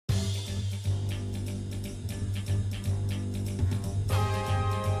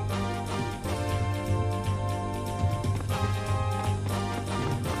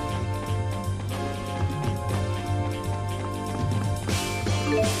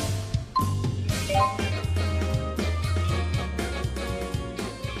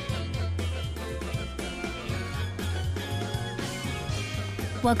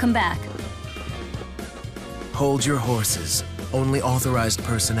Welcome back. Hold your horses. Only authorized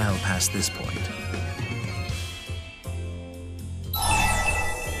personnel past this point.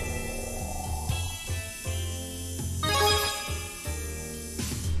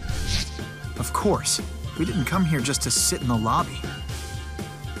 Of course. We didn't come here just to sit in the lobby.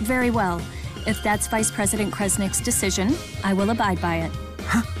 Very well. If that's Vice President Kresnik's decision, I will abide by it.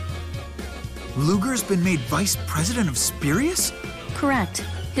 Huh? Ludger's been made Vice President of Spirius? Correct.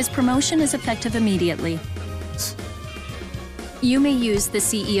 His promotion is effective immediately. You may use the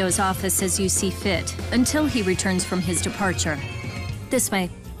CEO's office as you see fit, until he returns from his departure. This way.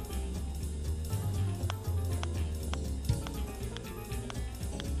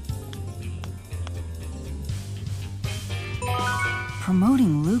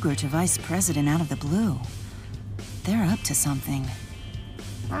 Promoting Ludger to Vice President out of the blue. They're up to something.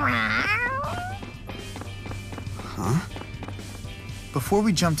 Huh? Before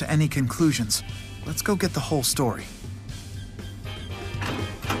we jump to any conclusions, let's go get the whole story.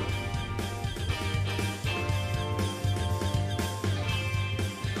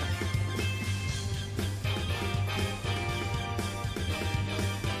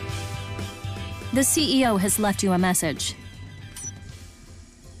 The CEO has left you a message.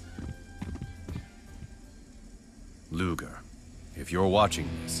 Ludger, if you're watching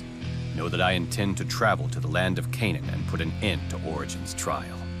this, know that I intend to travel to the land of Canaan and put an end to Origin's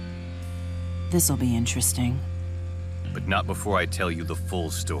trial. This'll be interesting. But not before I tell you the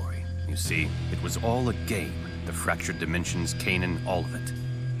full story. You see, it was all a game. The fractured dimensions, Canaan, all of it.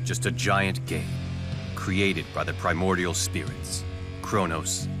 Just a giant game, created by the primordial spirits.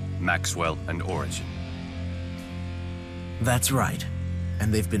 Kronos, Maxwell, and Origin. That's right.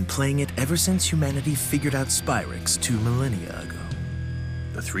 And they've been playing it ever since humanity figured out Spyrix 2 millennia ago.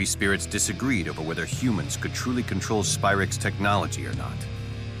 The three spirits disagreed over whether humans could truly control Spyrix technology or not.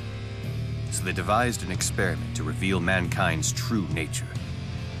 So they devised an experiment to reveal mankind's true nature.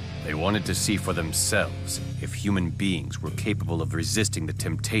 They wanted to see for themselves if human beings were capable of resisting the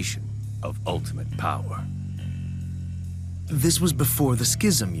temptation of ultimate power. This was before the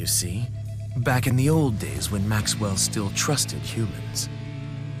schism, you see. Back in the old days when Maxwell still trusted humans.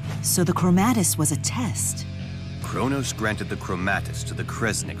 So the Chromatus was a test. Kronos granted the Chromatus to the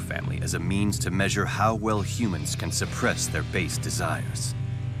Kresnik family as a means to measure how well humans can suppress their base desires.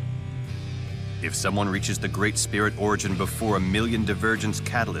 If someone reaches the Great Spirit Origin before 1 million divergence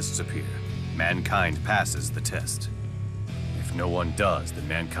catalysts appear, mankind passes the test. If no one does, then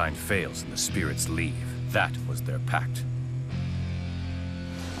mankind fails and the spirits leave. That was their pact.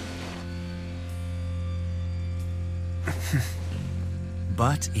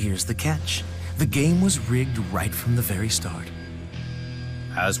 But here's the catch. The game was rigged right from the very start.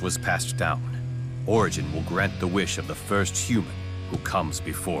 As was passed down, Origin will grant the wish of the first human who comes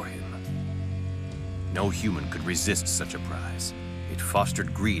before him. No human could resist such a prize. It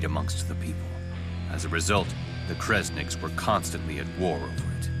fostered greed amongst the people. As a result, the Kresniks were constantly at war over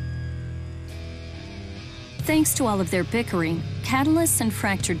it. Thanks to all of their bickering, catalysts and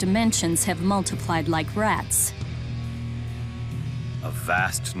fractured dimensions have multiplied like rats. A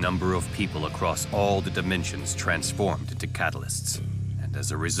vast number of people across all the dimensions transformed into catalysts, and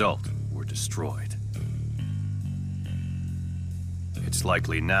as a result, were destroyed. It's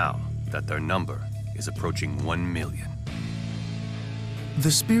likely now that their number is approaching 1 million.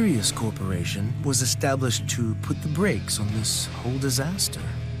 The Spirius Corporation was established to put the brakes on this whole disaster.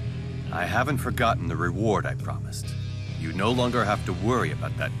 I haven't forgotten the reward I promised. You no longer have to worry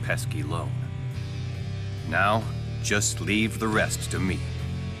about that pesky loan. Now, just leave the rest to me.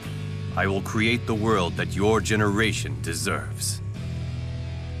 I will create the world that your generation deserves.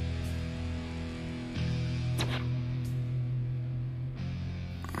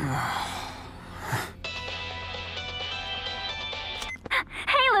 Hey,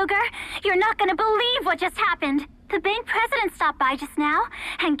 Ludger! You're not gonna believe what just happened! The bank president stopped by just now,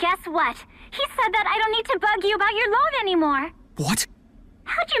 and guess what? He said that I don't need to bug you about your loan anymore. What?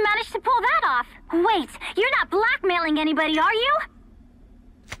 How'd you manage to pull that off? Wait, you're not blackmailing anybody, are you?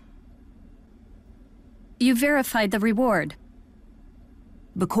 You verified the reward.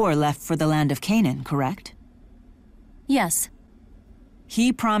 Bakor left for the land of Canaan, correct? Yes.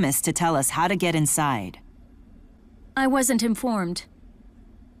 He promised to tell us how to get inside. I wasn't informed.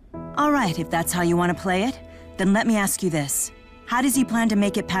 All right, if that's how you want to play it, then let me ask you this. How does he plan to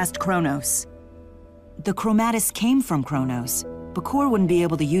make it past Kronos? The Chromatus came from Kronos. Bakor wouldn't be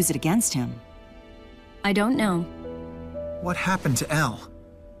able to use it against him. I don't know. What happened to Elle?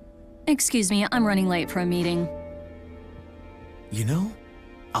 Excuse me, I'm running late for a meeting. You know,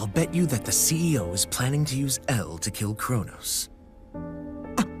 I'll bet you that the CEO is planning to use Elle to kill Kronos.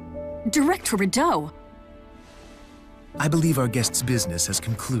 Direct to Rideaux. I believe our guest's business has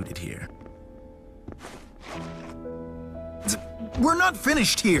concluded here. We're not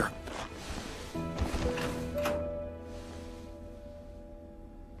finished here!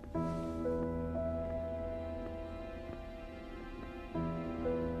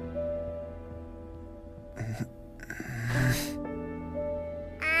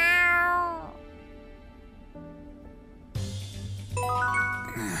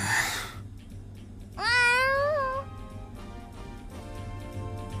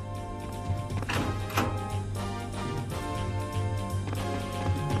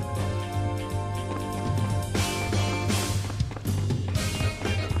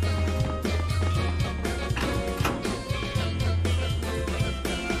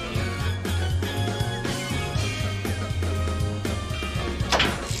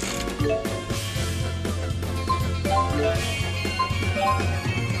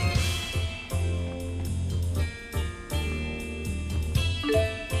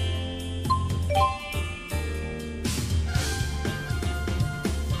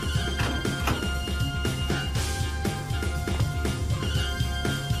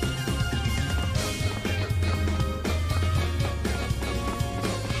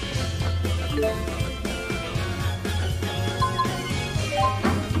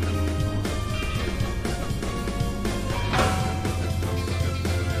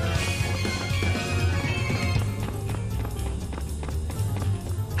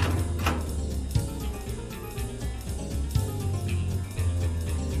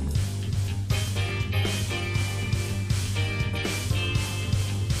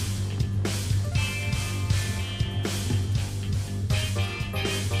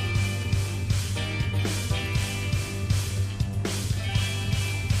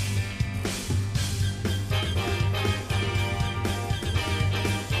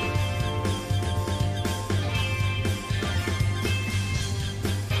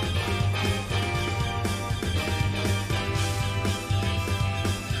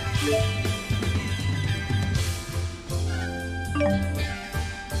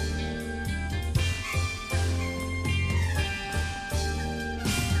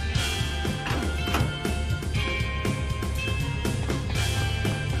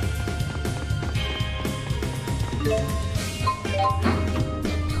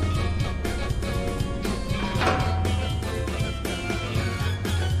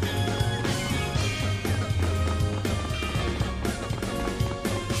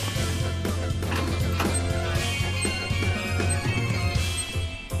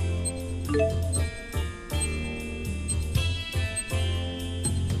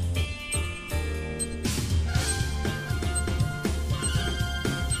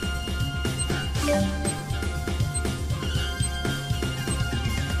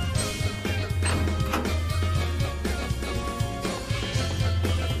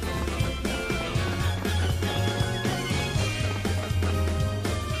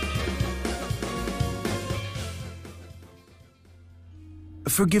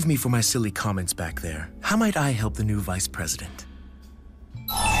 Forgive me for my silly comments back there. How might I help the new vice president?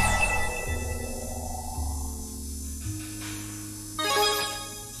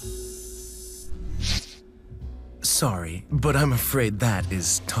 Sorry, but I'm afraid that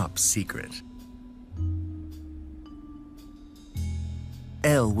is top secret.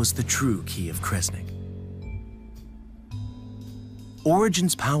 L was the true key of Kresnik.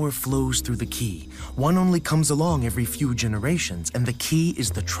 Origin's power flows through the key. One only comes along every few generations, and the key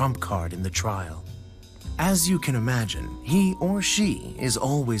is the trump card in the trial. As you can imagine, he or she is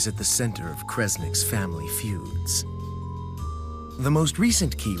always at the center of Kresnik's family feuds. The most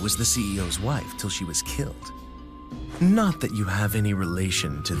recent key was the CEO's wife till she was killed. Not that you have any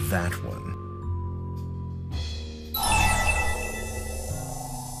relation to that one.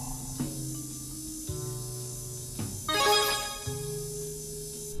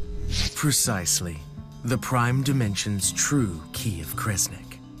 Precisely. The Prime Dimension's true key of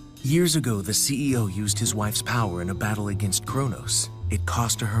Kresnik. Years ago, the CEO used his wife's power in a battle against Kronos. It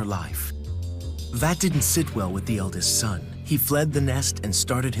cost her life. That didn't sit well with the eldest son. He fled the nest and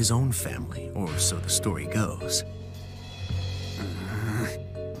started his own family, or so the story goes.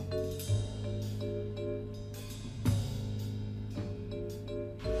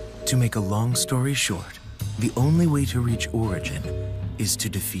 To make a long story short, the only way to reach Origin is to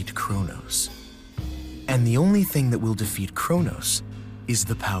defeat Kronos. And the only thing that will defeat Kronos is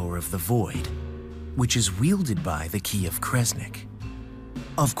the power of the Void, which is wielded by the Key of Kresnik.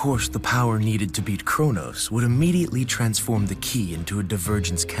 Of course, the power needed to beat Kronos would immediately transform the key into a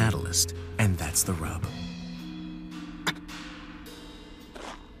divergence catalyst, and that's the rub.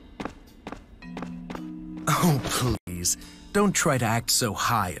 Oh, please. Don't try to act so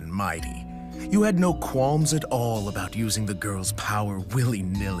high and mighty. You had no qualms at all about using the girl's power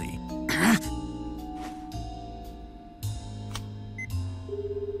willy-nilly.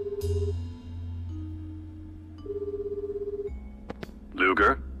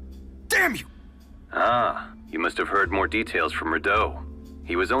 Ludger? Damn you! Ah, you must have heard more details from Rideaux.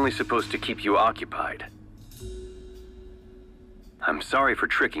 He was only supposed to keep you occupied. I'm sorry for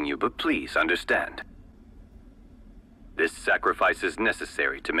tricking you, but please understand. This sacrifice is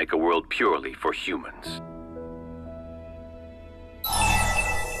necessary to make a world purely for humans.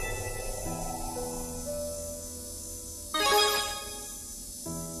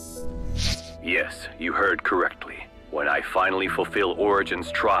 Yes, you heard correctly. When I finally fulfill Origin's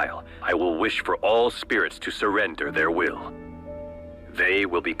trial, I will wish for all spirits to surrender their will. They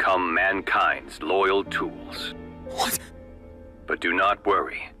will become mankind's loyal tools. What? But do not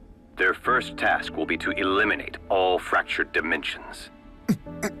worry. Their first task will be to eliminate all fractured dimensions. Give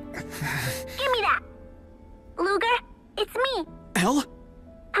me that! Ludger, it's me. Elle?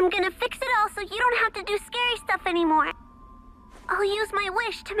 I'm gonna fix it all so you don't have to do scary stuff anymore. I'll use my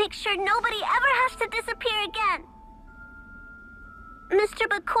wish to make sure nobody ever has to disappear again. Mr.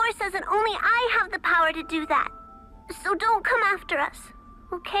 Bakor says that only I have the power to do that. So don't come after us,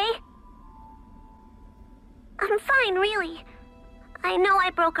 okay? I'm fine, really. I know I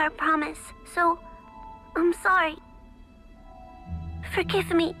broke our promise, so I'm sorry.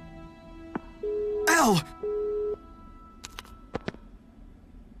 Forgive me. Elle!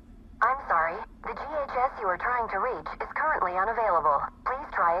 I'm sorry. The GHS you are trying to reach is currently unavailable. Please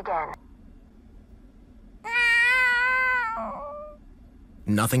try again.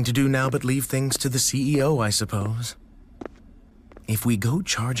 Nothing to do now but leave things to the CEO, I suppose. If we go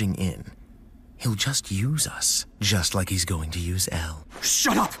charging in, he'll just use us, just like he's going to use Elle.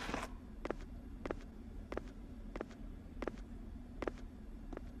 Shut up!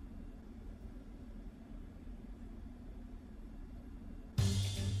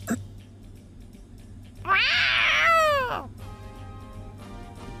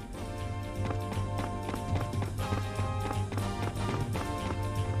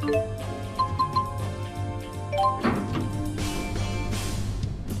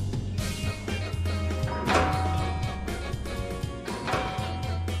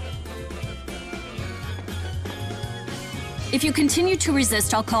 If you continue to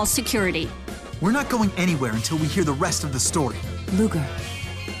resist, I'll call security. We're not going anywhere until we hear the rest of the story. Ludger,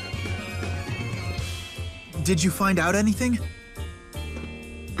 Did you find out anything?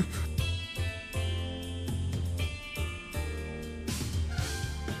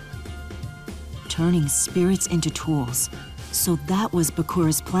 turning spirits into tools. So that was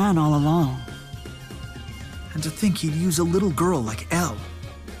Bakur's plan all along. And to think he'd use a little girl like Elle.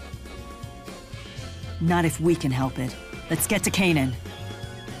 Not if we can help it. Let's get to Canaan.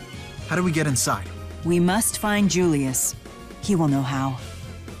 How do we get inside? We must find Julius. He will know how.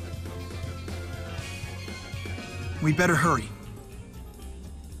 We better hurry.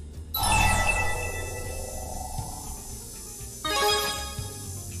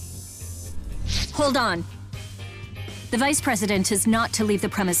 Hold on. The Vice President is not to leave the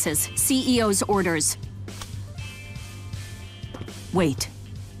premises. CEO's orders. Wait.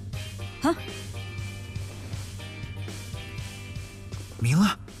 Huh?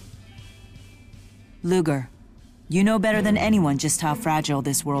 Mila? Ludger, you know better than anyone just how fragile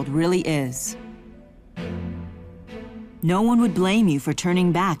this world really is. No one would blame you for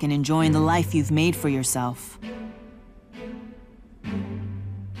turning back and enjoying the life you've made for yourself.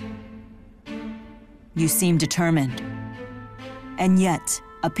 You seem determined. And yet,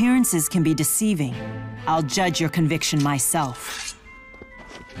 appearances can be deceiving. I'll judge your conviction myself.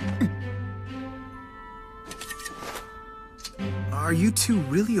 Are you two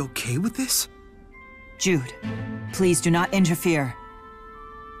really okay with this? Jude, please do not interfere.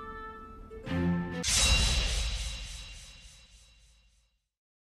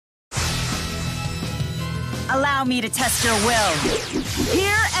 Allow me to test your will.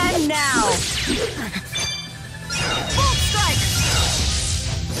 Here and now! Bolt strike!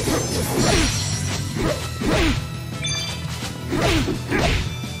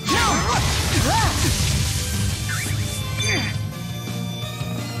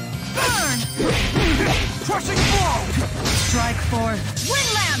 Burn! Crushing blow! Strike for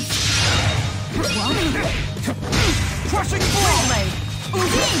Windland! Crushing blow!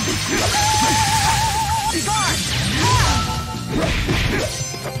 Udin! Guard!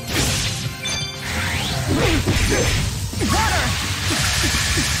 Water!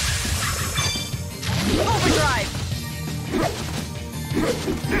 Overdrive!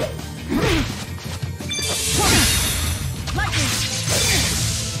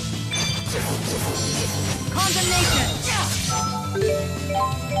 Condemnation!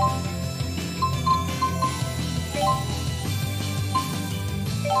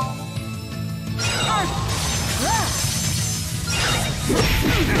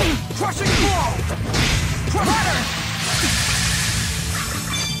 Crushing blow! Cutter!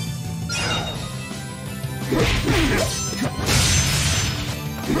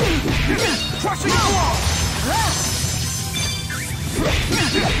 Crushing blow!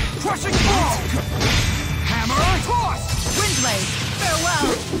 Crushing blow! Hammer! Toss! Windblade! Farewell!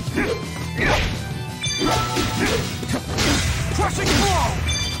 Crushing blow!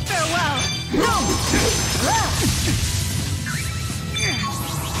 Farewell! No!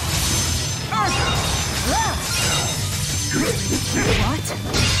 What?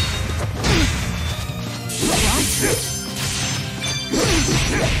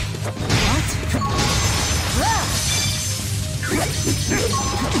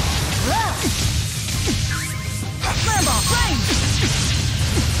 Fireball! Flame!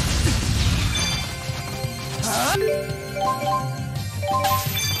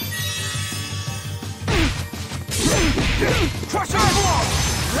 Crushing blow!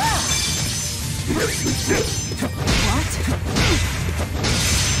 What?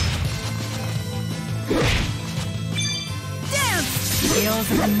 Dance! Tales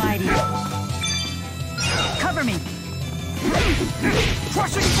of the mighty. Cover me!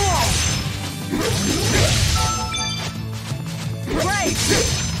 Crushing blow! Brave!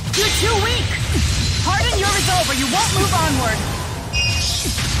 You're too weak! Harden your resolve or you won't move onward!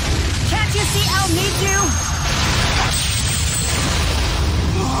 Can't you see I'll need you?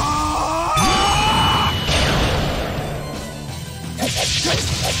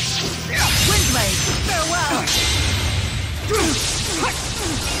 Windblade! Farewell!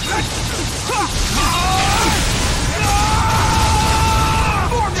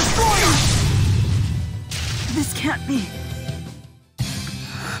 Form Destroyer! This can't be.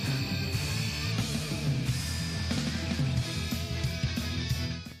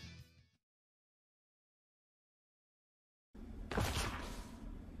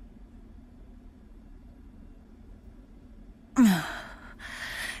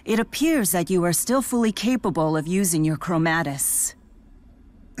 It appears that you are still fully capable of using your chromatis.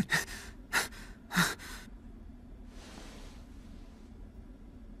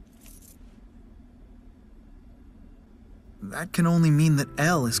 That can only mean that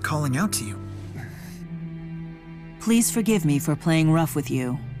L is calling out to you. Please forgive me for playing rough with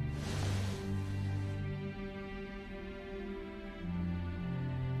you.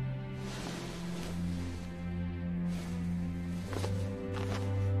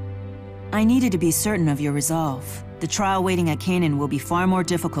 I needed to be certain of your resolve. The trial waiting at Canaan will be far more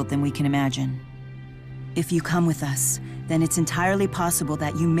difficult than we can imagine. If you come with us, then it's entirely possible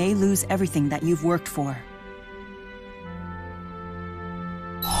that you may lose everything that you've worked for.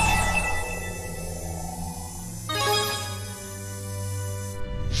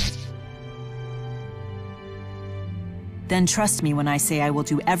 Then trust me when I say I will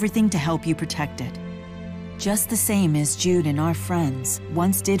do everything to help you protect it. Just the same as Jude and our friends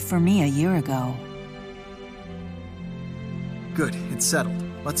once did for me a year ago. Good, it's settled.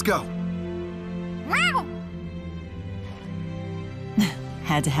 Let's go.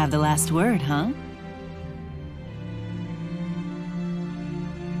 Had to have the last word, huh?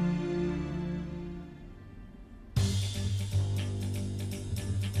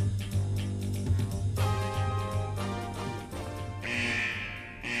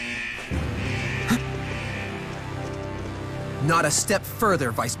 Not a step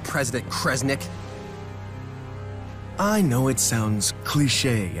further, Vice President Kresnik. I know it sounds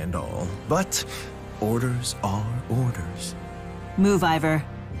cliché and all, but orders are orders. Move, Ivor.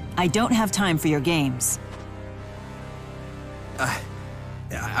 I don't have time for your games.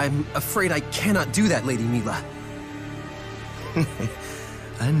 I'm afraid I cannot do that, Lady Mila.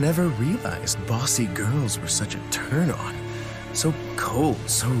 I never realized bossy girls were such a turn-on. So cold,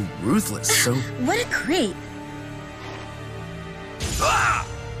 so ruthless, so... What a creep.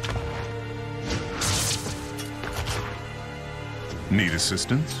 Need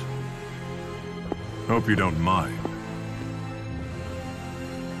assistance? Hope you don't mind.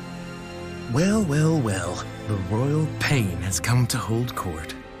 Well, well, well. The royal pain has come to hold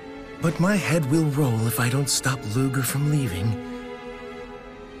court. But my head will roll if I don't stop Ludger from leaving.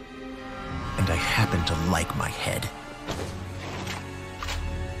 And I happen to like my head.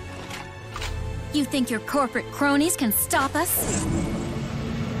 You think your corporate cronies can stop us?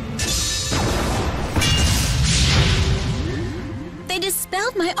 They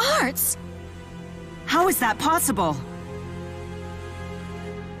dispelled my arts! How is that possible?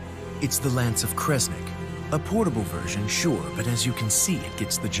 It's the Lance of Kresnik. A portable version, sure, but as you can see, it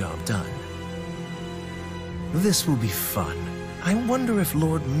gets the job done. This will be fun. I wonder if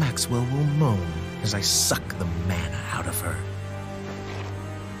Lord Maxwell will moan as I suck the mana out of her.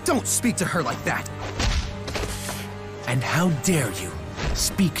 Don't speak to her like that! And how dare you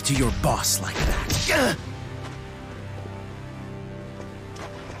speak to your boss like that?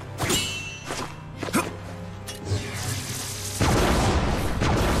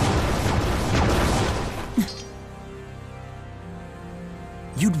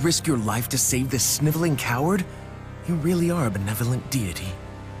 You'd risk your life to save this sniveling coward? You really are a benevolent deity.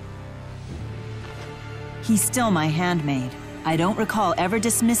 He's still my handmaid. I don't recall ever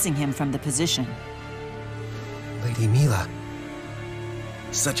dismissing him from the position. Lady Mila.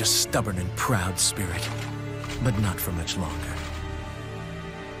 Such a stubborn and proud spirit, but not for much longer.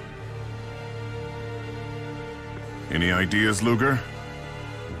 Any ideas, Ludger?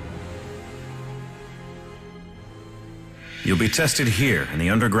 You'll be tested here, in the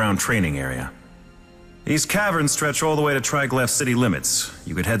underground training area. These caverns stretch all the way to Triglav city limits.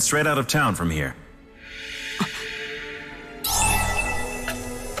 You could head straight out of town from here.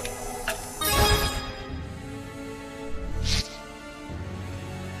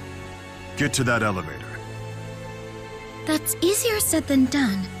 Get to that elevator. That's easier said than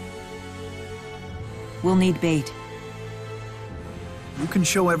done. We'll need bait. You can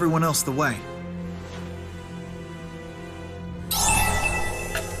show everyone else the way.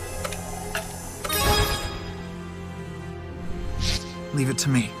 Leave it to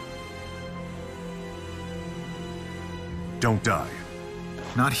me. Don't die.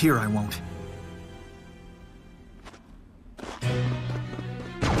 Not here, I won't.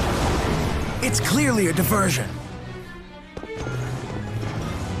 It's clearly a diversion.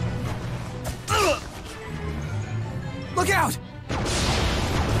 Look out!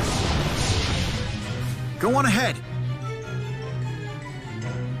 Go on ahead.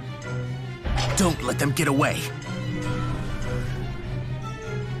 Don't let them get away.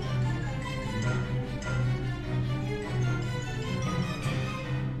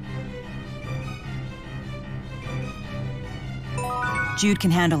 Jude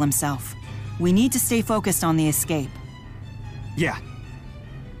can handle himself. We need to stay focused on the escape. Yeah.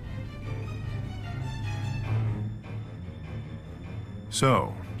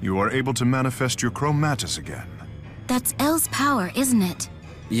 So, you are able to manifest your chromatis again. That's El's power, isn't it?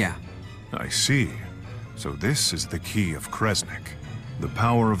 Yeah. I see. So this is the key of Kresnik. The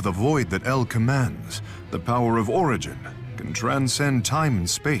power of the void that El commands, the power of origin, can transcend time and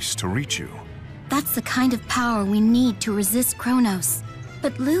space to reach you. That's the kind of power we need to resist Kronos.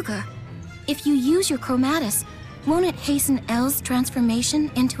 But Ludger, if you use your chromatis, won't it hasten El's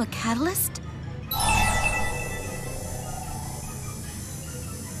transformation into a catalyst?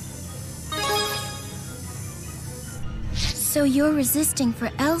 So you're resisting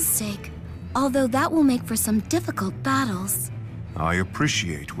for El's sake, although that will make for some difficult battles. I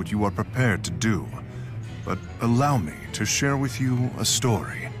appreciate what you are prepared to do, but allow me to share with you a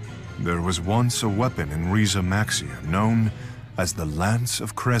story. There was once a weapon in Riza Maxia known as the Lance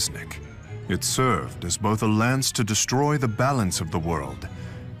of Kresnik. It served as both a lance to destroy the balance of the world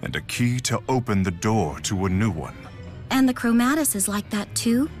and a key to open the door to a new one. And the chromatis is like that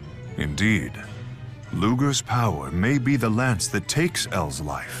too? Indeed. Ludger's power may be the lance that takes El's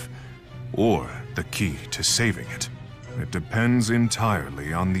life, or the key to saving it. It depends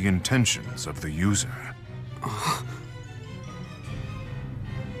entirely on the intentions of the user.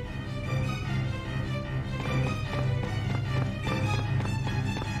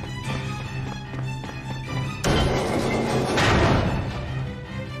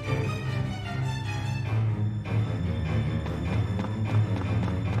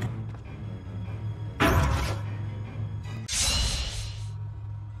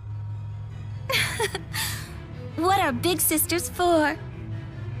 What are big sisters for?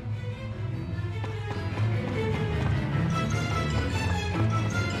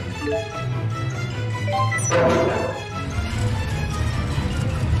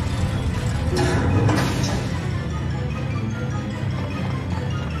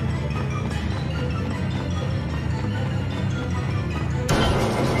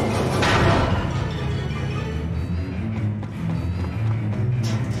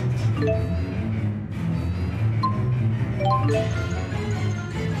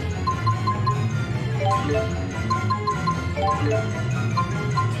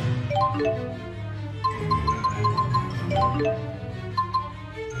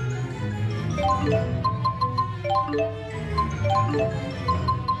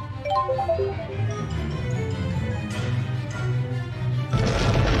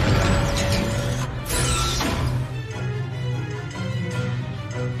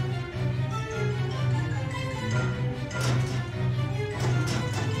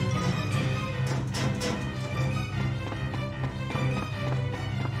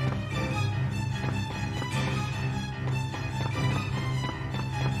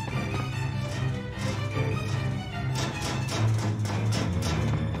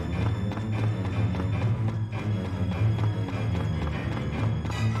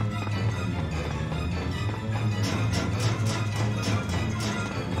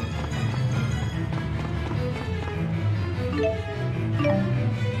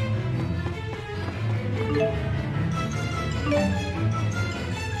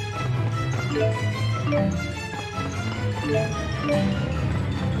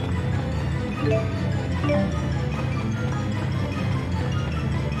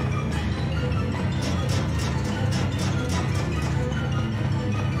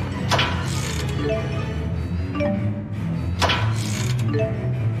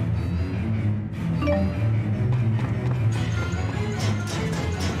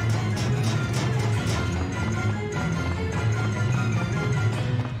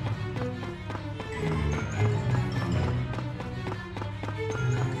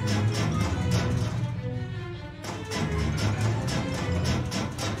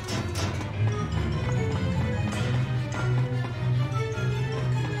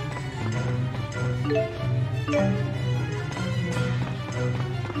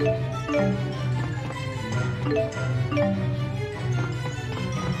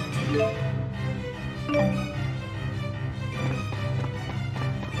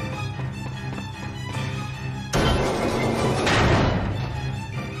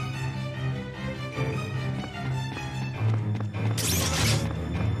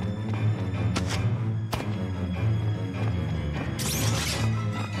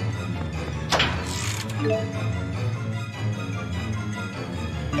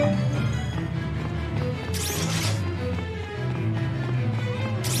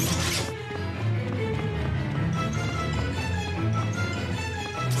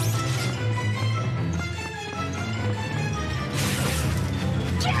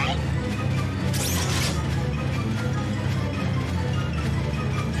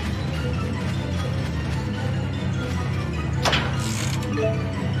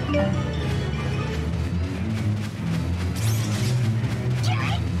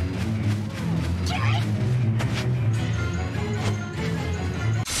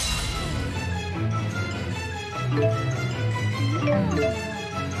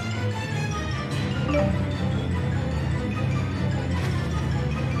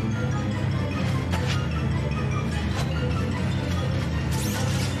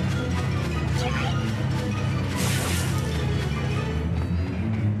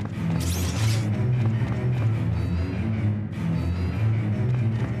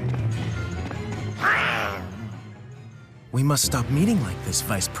 We must stop meeting like this,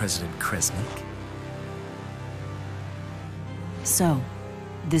 Vice President Kresnik. So,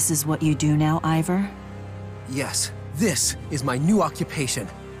 this is what you do now, Ivor? Yes, this is my new occupation.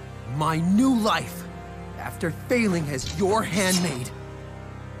 My new life. After failing as your handmaid.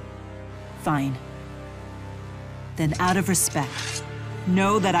 Fine. Then out of respect,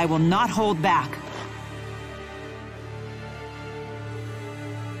 know that I will not hold back.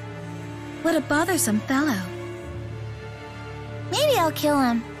 What a bothersome fellow. Maybe I'll kill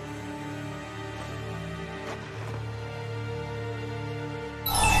him.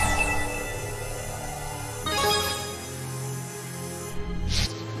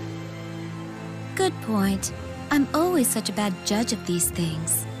 Good point. I'm always such a bad judge of these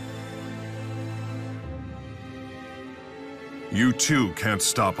things. You too can't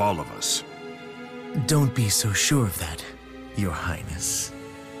stop all of us. Don't be so sure of that, Your Highness.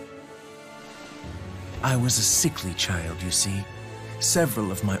 I was a sickly child, you see.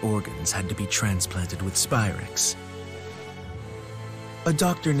 Several of my organs had to be transplanted with Spirius. A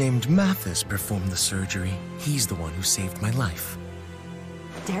doctor named Mathis performed the surgery. He's the one who saved my life.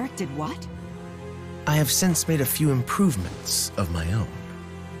 Derek did what? I have since made a few improvements of my own.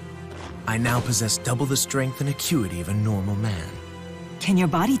 I now possess double the strength and acuity of a normal man. Can your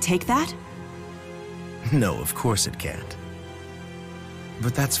body take that? No, of course it can't.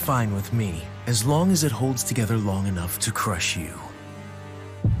 But that's fine with me, as long as it holds together long enough to crush you.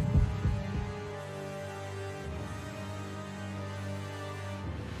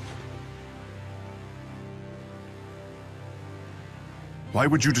 Why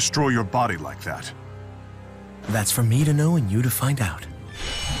would you destroy your body like that? That's for me to know and you to find out.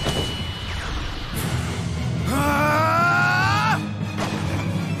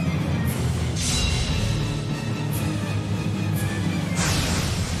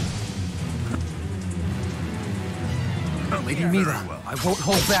 Lady Mila, I won't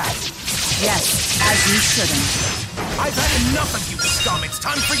hold back. Yes, as you shouldn't. I've had enough of you, scum! It's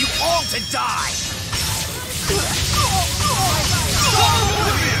time for you all to die!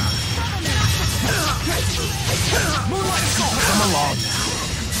 Come along now.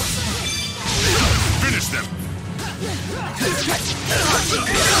 Finish them! Take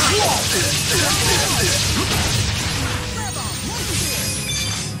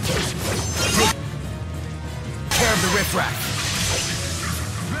care of the riffraff.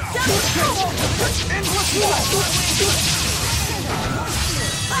 Endless wall!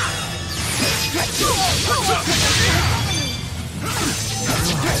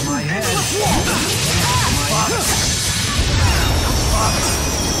 Okay.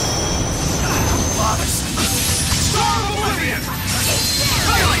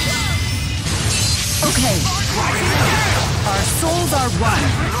 Our souls are one.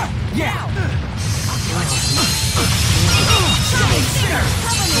 Yeah!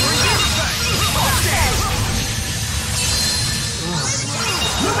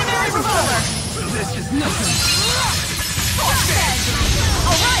 Luminary Revolver! This is nothing!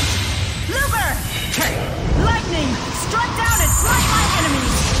 Alright! Ludger! Lightning! Strike down and smite my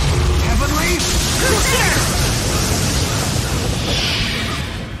enemies! Heavenly! Ludger!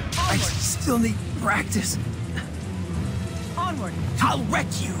 I still need practice. Onward! I'll wreck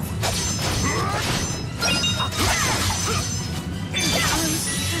you!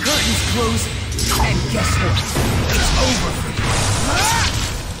 Curtains close, and guess what? It's over for you.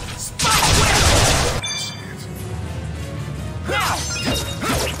 Spot whip! Now!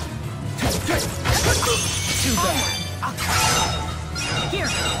 Too bad.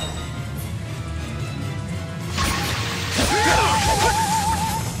 Here!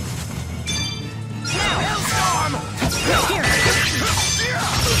 Hailstorm! Here!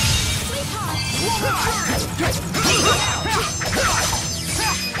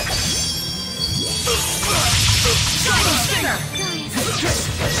 Stinger!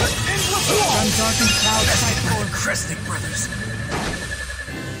 Undarkened cloud cycle. Kresnik brothers.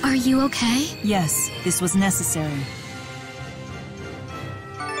 Are you okay? Yes, this was necessary.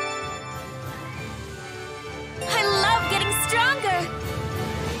 I love getting stronger!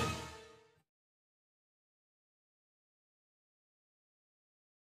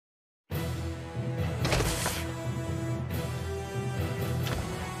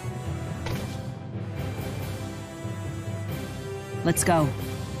 Let's go.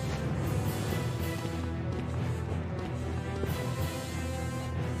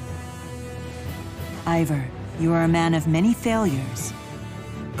 Ivor, you are a man of many failures.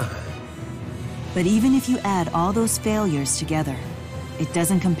 But even if you add all those failures together, it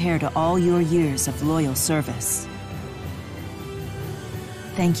doesn't compare to all your years of loyal service.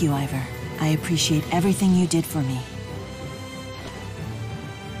 Thank you, Ivor. I appreciate everything you did for me.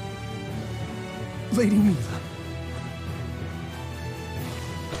 Lady Mila.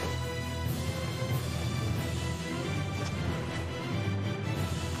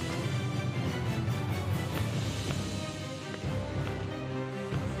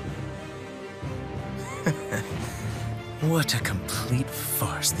 What a complete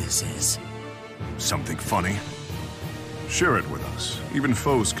farce this is. Something funny? Share it with us. Even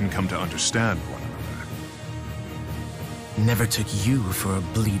foes can come to understand one another. Never took you for a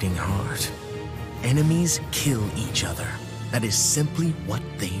bleeding heart. Enemies kill each other. That is simply what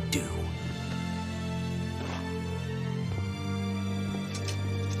they do.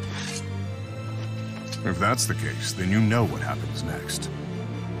 If that's the case, then you know what happens next.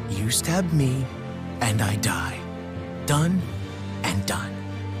 You stab me, and I die. Done and done.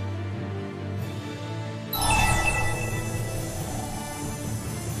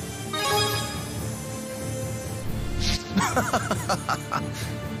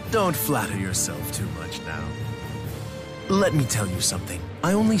 Don't flatter yourself too much now. Let me tell you something.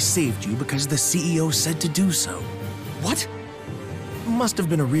 I only saved you because the CEO said to do so. What? Must have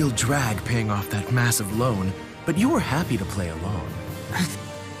been a real drag paying off that massive loan, but you were happy to play along.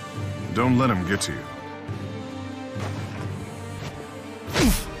 Don't let him get to you.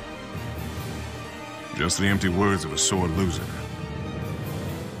 Just the empty words of a sore loser.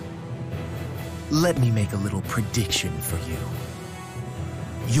 Let me make a little prediction for you.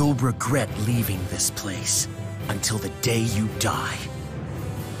 You'll regret leaving this place until the day you die.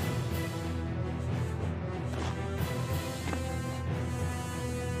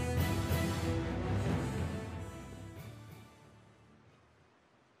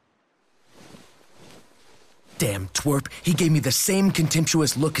 Damn twerp, he gave me the same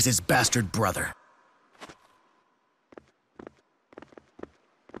contemptuous look as his bastard brother.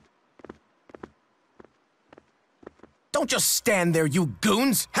 Don't just stand there, you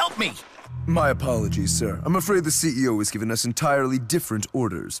goons! Help me! My apologies, sir. I'm afraid the CEO has given us entirely different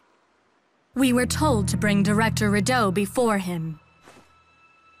orders. We were told to bring Director Rideaux before him.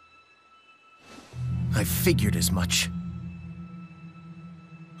 I figured as much.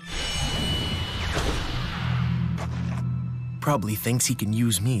 Probably thinks he can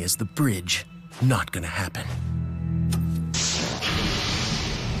use me as the bridge. Not gonna happen.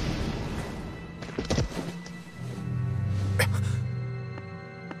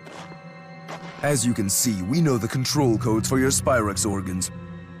 As you can see, we know the control codes for your Spirius organs.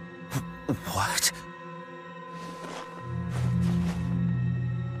 What?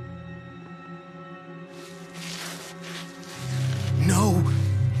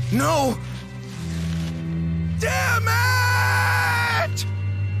 No! Damn it!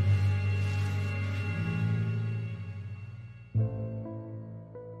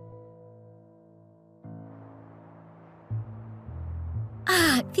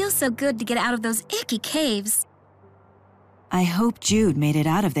 Ah, it feels so good to get out of those icky caves. I hope Jude made it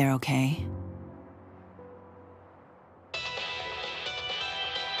out of there okay.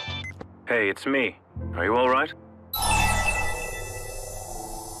 Hey, it's me. Are you all right?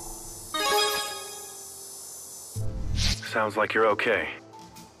 Sounds like you're okay.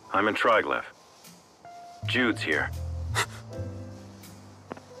 I'm in Triglyph. Jude's here.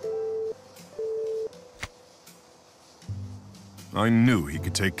 I knew he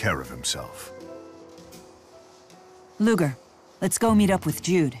could take care of himself. Ludger, let's go meet up with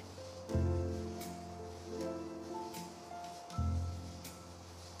Jude.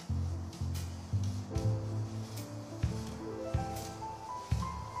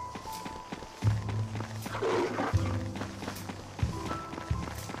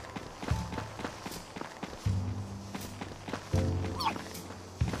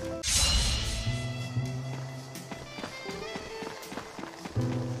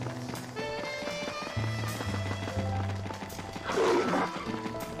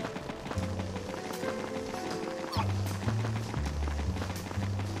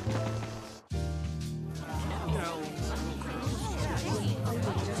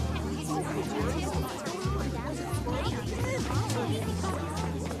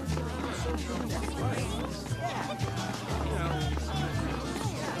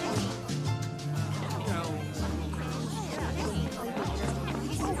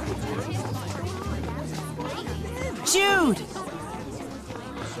 Jude!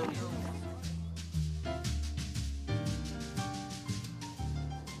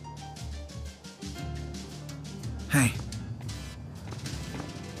 Hey.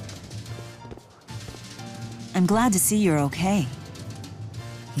 I'm glad to see you're okay.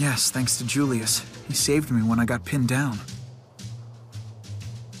 Yes, thanks to Julius. He saved me when I got pinned down.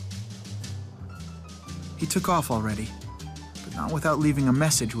 He took off already, but not without leaving a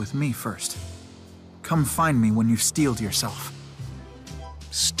message with me first. Come find me when you've steeled yourself.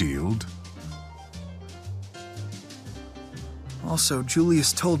 Steeled? Also,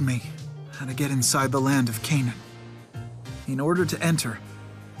 Julius told me how to get inside the land of Canaan. In order to enter,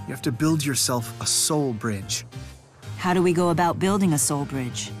 you have to build yourself a soul bridge. How do we go about building a soul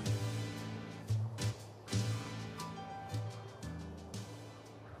bridge?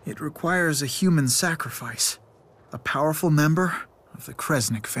 It requires a human sacrifice. A powerful member of the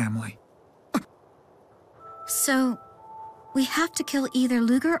Kresnik family. So, we have to kill either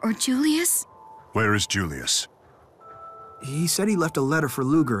Ludger or Julius? Where is Julius? He said he left a letter for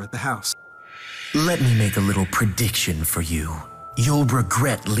Ludger at the house. Let me make a little prediction for you. You'll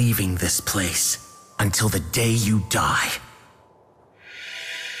regret leaving this place until the day you die.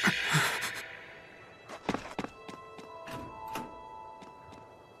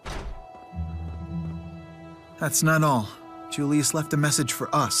 That's not all. Julius left a message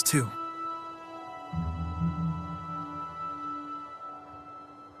for us, too.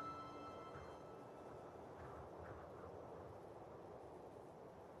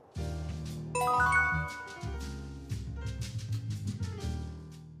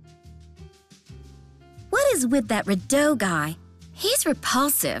 What is with that Rideaux guy? He's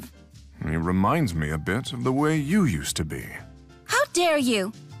repulsive. He reminds me a bit of the way you used to be. How dare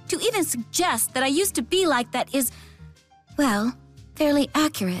you? To even suggest that I used to be like that is, well, fairly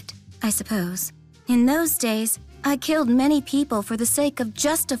accurate, I suppose. In those days, I killed many people for the sake of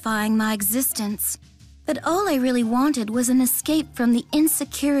justifying my existence. But all I really wanted was an escape from the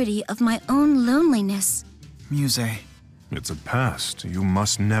insecurity of my own loneliness. Muse. It's a past you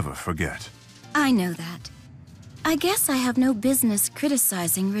must never forget. I know that. I guess I have no business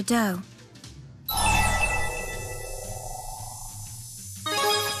criticizing Rideaux.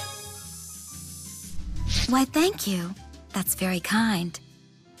 Why, thank you. That's very kind.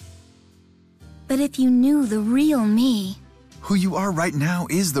 But if you knew the real me... Who you are right now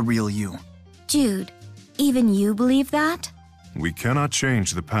is the real you. Jude, even you believe that? We cannot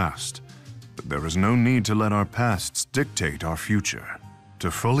change the past, but there is no need to let our pasts dictate our future.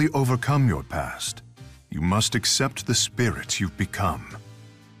 To fully overcome your past, you must accept the spirit you've become.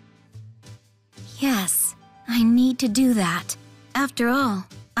 Yes, I need to do that. After all,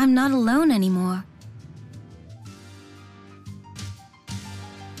 I'm not alone anymore.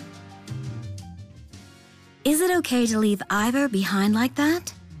 Is it okay to leave Ivor behind like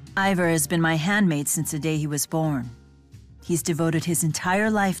that? Ivor has been my handmaid since the day he was born. He's devoted his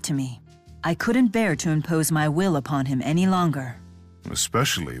entire life to me. I couldn't bear to impose my will upon him any longer.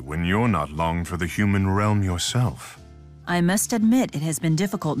 especially when you're not long for the human realm yourself. I must admit it has been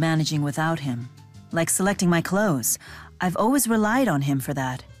difficult managing without him. Like selecting my clothes, I've always relied on him for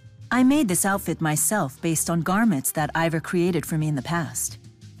that. I made this outfit myself based on garments that Ivor created for me in the past.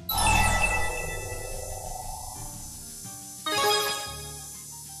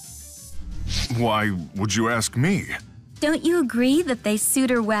 Why would you ask me? Don't you agree that they suit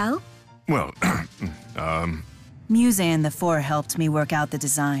her well? Well, Muse and the Four helped me work out the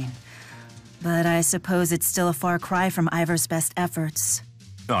design. But I suppose it's still a far cry from Ivor's best efforts.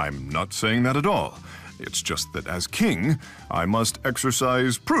 I'm not saying that at all. It's just that as king, I must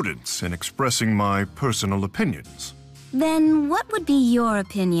exercise prudence in expressing my personal opinions. Then what would be your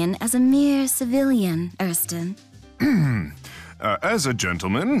opinion as a mere civilian, Erston? As a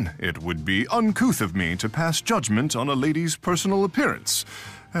gentleman, it would be uncouth of me to pass judgment on a lady's personal appearance.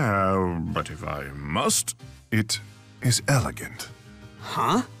 But if I must, it is elegant.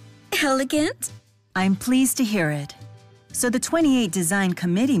 Huh? Elegant? I'm pleased to hear it. So the 28 design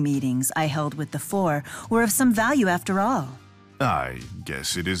committee meetings I held with the Four were of some value after all. I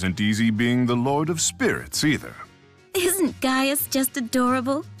guess it isn't easy being the Lord of Spirits either. Isn't Gaius just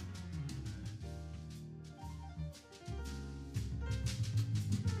adorable?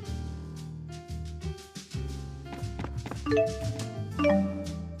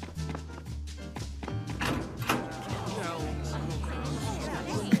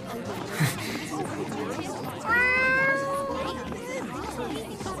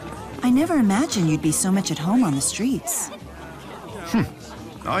 I never imagined you'd be so much at home on the streets.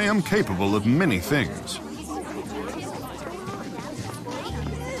 I am capable of many things.